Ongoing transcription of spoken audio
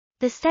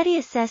The study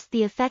assessed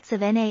the effects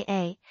of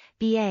NAA,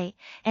 BA,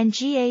 and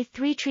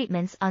GA3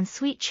 treatments on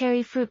sweet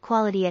cherry fruit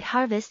quality at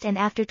harvest and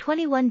after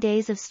 21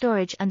 days of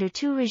storage under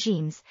two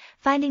regimes,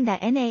 finding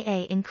that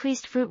NAA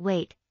increased fruit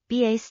weight,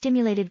 BA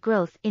stimulated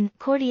growth in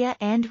cordia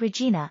and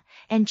regina,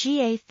 and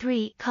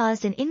GA3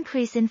 caused an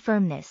increase in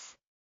firmness.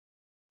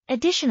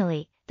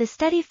 Additionally, the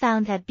study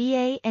found that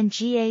BA and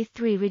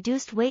GA3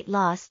 reduced weight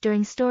loss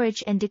during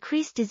storage and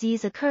decreased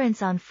disease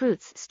occurrence on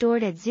fruits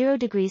stored at 0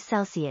 degrees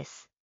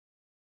Celsius.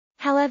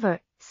 However,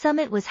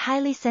 Summit was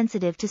highly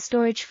sensitive to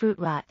storage fruit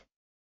rot.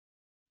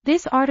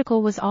 This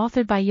article was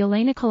authored by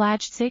Jelena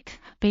Kalajdžić,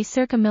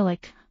 Biserka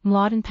Milić,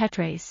 Mladen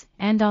Petreš,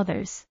 and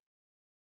others.